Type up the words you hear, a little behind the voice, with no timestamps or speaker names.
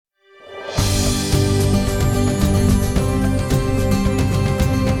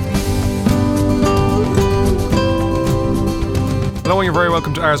you're very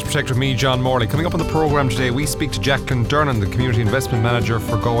welcome to Ars Protect with me, John Morley. Coming up on the programme today, we speak to Jacqueline Durnan, the Community Investment Manager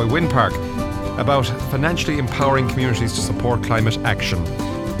for Galway Wind Park, about financially empowering communities to support climate action.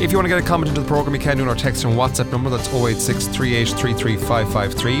 If you want to get a comment into the programme, you can do on our text and WhatsApp number, that's 086 3833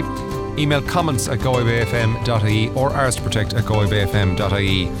 553. Email comments at galwaybayfm.ie or arsprotect at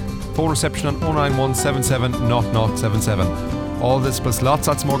galwaybayfm.ie. Phone reception on 09177 0077. All this plus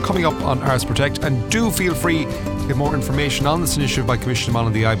lots more coming up on Ars Protect, and do feel free to get more information on this initiative by Commissioner Mal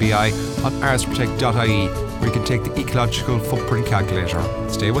and the IBI on arsprotect.ie, where you can take the ecological footprint calculator.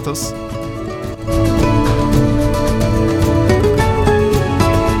 Stay with us.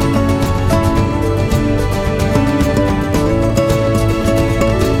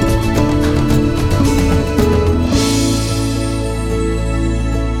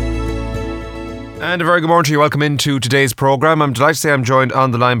 And a very good morning to you. Welcome into today's programme. I'm delighted to say I'm joined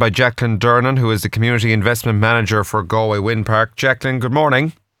on the line by Jacqueline Durnan, who is the Community Investment Manager for Galway Wind Park. Jacqueline, good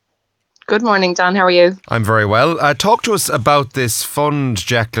morning. Good morning, John. How are you? I'm very well. Talk to us about this fund,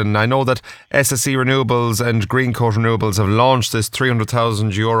 Jacqueline. I know that SSE Renewables and Greencoat Renewables have launched this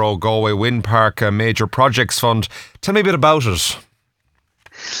 €300,000 Galway Wind Park Major Projects Fund. Tell me a bit about it.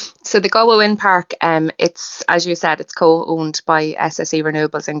 So the Galway Wind Park, it's, as you said, it's co-owned by SSE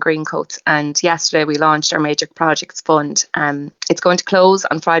Renewables and Greencoat. And yesterday we launched our Major Projects Fund. It's going to close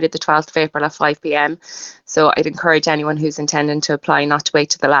on Friday the 12th of April at 5 p.m. So I'd encourage anyone who's intending to apply not to wait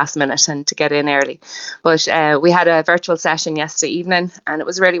to the last minute and to get in early. But we had a virtual session yesterday evening and it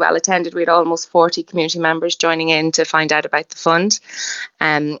was really well attended. We had almost 40 community members joining in to find out about the fund.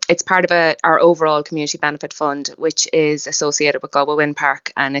 It's part of our overall community benefit fund, which is associated with Galway Wind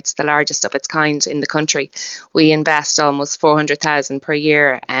Park, and it's the largest of its kind in the country. We invest almost 400,000 per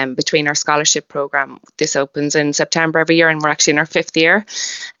year between our scholarship programme. This opens in September every year and we're actually in our 5th year.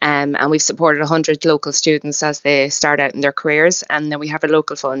 And we've supported 100 local students as they start out in their careers. And then we have a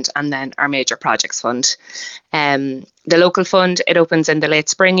local fund and then our Major Projects Fund. The local fund, it opens in the late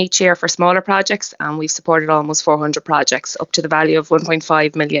spring each year for smaller projects, and we've supported almost 400 projects up to the value of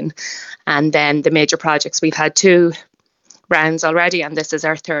 1.5 million. And then the major projects, we've had 2 rounds already, and this is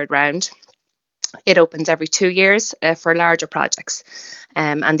our 3rd round. It opens every 2 years for larger projects,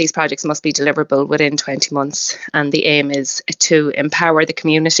 and these projects must be deliverable within 20 months. And the aim is to empower the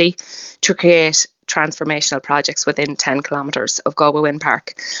community to create transformational projects within 10 kilometres of Galway Wind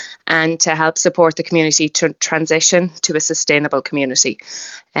Park, and to help support the community to transition to a sustainable community.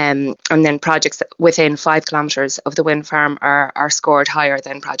 And then projects within 5 kilometres of the wind farm are scored higher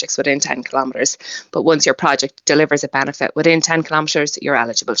than projects within 10 kilometres. But once your project delivers a benefit within 10 kilometres, you're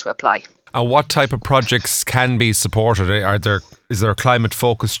eligible to apply. And what type of projects can be supported? Is there a climate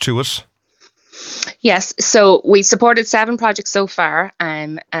focus to it? Yes, so we've supported 7 projects so far,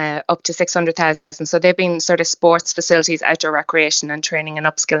 up to 600,000. So they've been sort of sports facilities, outdoor recreation and training and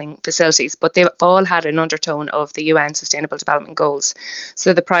upskilling facilities, but they've all had an undertone of the UN Sustainable Development Goals.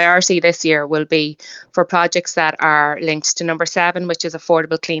 So the priority this year will be for projects that are linked to number 7, which is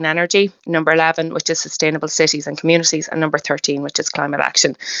affordable clean energy, number 11, which is sustainable cities and communities, and number 13, which is climate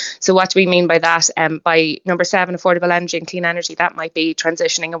action. So what do we mean by that? By number 7, affordable energy and clean energy, that might be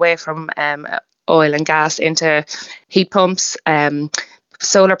transitioning away from oil and gas into heat pumps,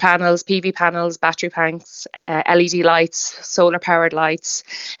 solar panels, PV panels, battery banks, LED lights, solar powered lights,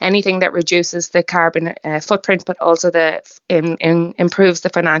 anything that reduces the carbon footprint, but also improves the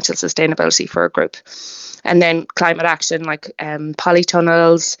financial sustainability for a group. And then climate action like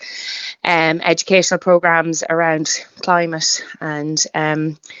polytunnels, educational programs around climate and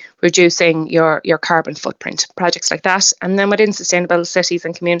reducing your carbon footprint, projects like that. And then within sustainable cities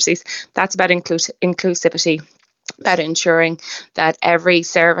and communities, that's about inclusivity, about ensuring that every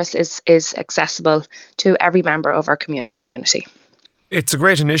service is accessible to every member of our community. It's a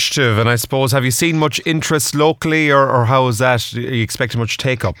great initiative, and I suppose, have you seen much interest locally, or how is that? Are you expecting much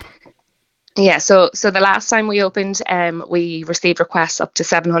take-up? Yeah, so the last time we opened, we received requests up to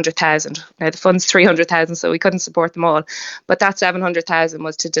 700,000. Now the fund's 300,000, so we couldn't support them all. But that 700,000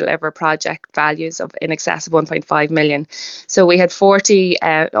 was to deliver project values of in excess of 1.5 million. So we had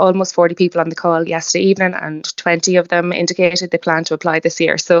almost 40 people on the call yesterday evening, and 20 of them indicated they plan to apply this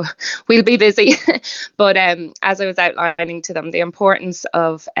year. So we'll be busy. But as I was outlining to them, the importance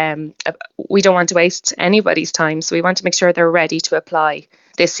of we don't want to waste anybody's time, so we want to make sure they're ready to apply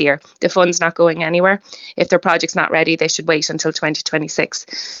this year. The fund's not going anywhere. If their project's not ready, they should wait until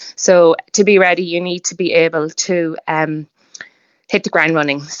 2026. So to be ready, you need to be able to hit the ground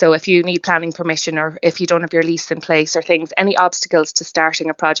running. So if you need planning permission, or if you don't have your lease in place, or things, any obstacles to starting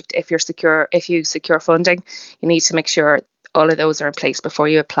a project, if you secure funding, you need to make sure all of those are in place before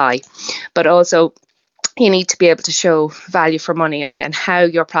you apply. But also, you need to be able to show value for money and how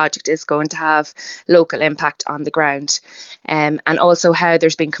your project is going to have local impact on the ground, and also how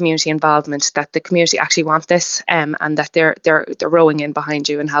there's been community involvement, that the community actually want this, and that they're rowing in behind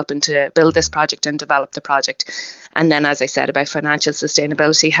you and helping to build this project and develop the project. And then, as I said, about financial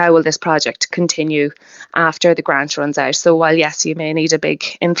sustainability, how will this project continue after the grant runs out? So while yes, you may need a big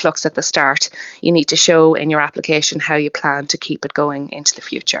influx at the start, you need to show in your application how you plan to keep it going into the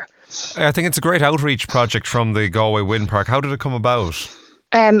future. I think it's a great outreach project from the Galway Wind Park. How did it come about?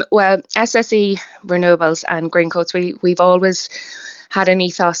 Well, SSE Renewables and Greencoats, we've always had an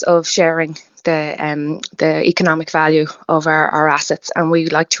ethos of sharing the economic value of our assets, and we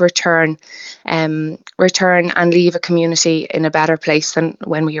like to return and leave a community in a better place than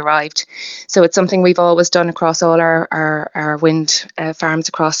when we arrived. So it's something we've always done across all our wind farms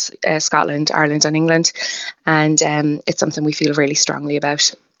across Scotland, Ireland and England, and it's something we feel really strongly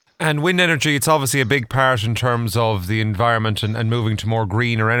about. And wind energy, it's obviously a big part in terms of the environment and moving to more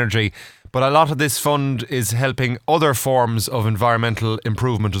greener energy. But a lot of this fund is helping other forms of environmental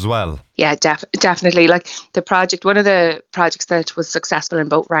improvement as well. Yeah, definitely. Like the project, one of the projects that was successful in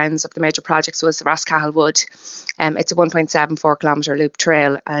both rounds of the major projects was the Roscahill Wood. It's a 1.74 kilometre loop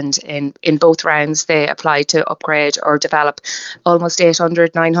trail, and in both rounds they applied to upgrade or develop almost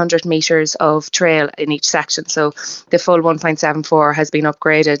 900 metres of trail in each section. So the full 1.74 has been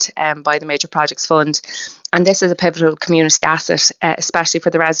upgraded by the Major Projects Fund. And this is a pivotal community asset, especially for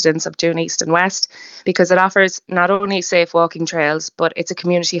the residents of Doon East and West, because it offers not only safe walking trails, but it's a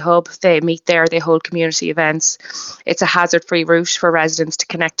community hub. They meet there, they hold community events. It's a hazard-free route for residents to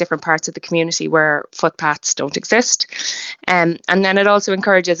connect different parts of the community where footpaths don't exist. And then it also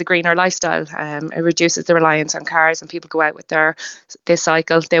encourages a greener lifestyle. It reduces the reliance on cars, and people go out with they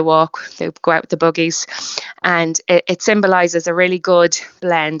cycle, they walk, they go out with the buggies. And it symbolises a really good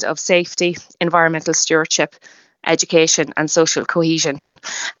blend of safety, environmental stewardship, education and social cohesion.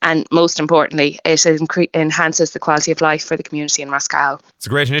 And most importantly, it enhances the quality of life for the community in Roscahill. It's a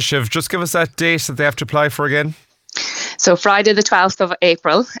great initiative. Just give us that date that they have to apply for again. So Friday the 12th of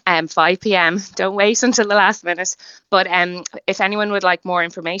April, 5 p.m. Don't wait until the last minute. But if anyone would like more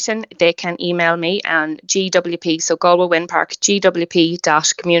information, they can email me on GWP, so Galway Wind Park,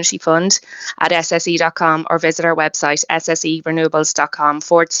 gwp.communityfund@sse.com, or visit our website,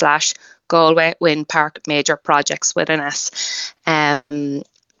 sserenewables.com/Galway Wind Park Major Projects with an S. And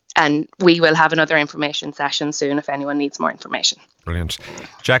we will have another information session soon if anyone needs more information. Brilliant.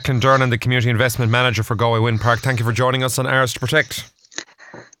 Jacqueline Durnan, the Community Investment Manager for Galway Wind Park, thank you for joining us on Ours to Protect.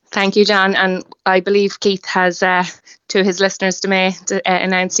 Thank you, John. And I believe Keith has, to his listeners today,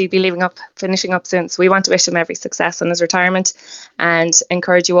 announced he'd be finishing up soon. So we want to wish him every success on his retirement and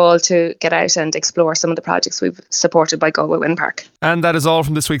encourage you all to get out and explore some of the projects we've supported by Galway Wind Park. And that is all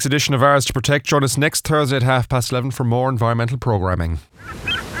from this week's edition of Ours to Protect. Join us next Thursday at 11:30 for more environmental programming.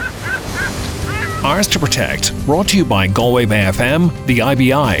 Ours to Protect, brought to you by Galway Bay FM, the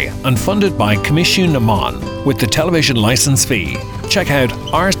IBI, and funded by Comisiún na Mon, with the television licence fee. Check out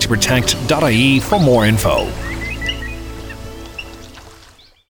ourstoprotect.ie for more info.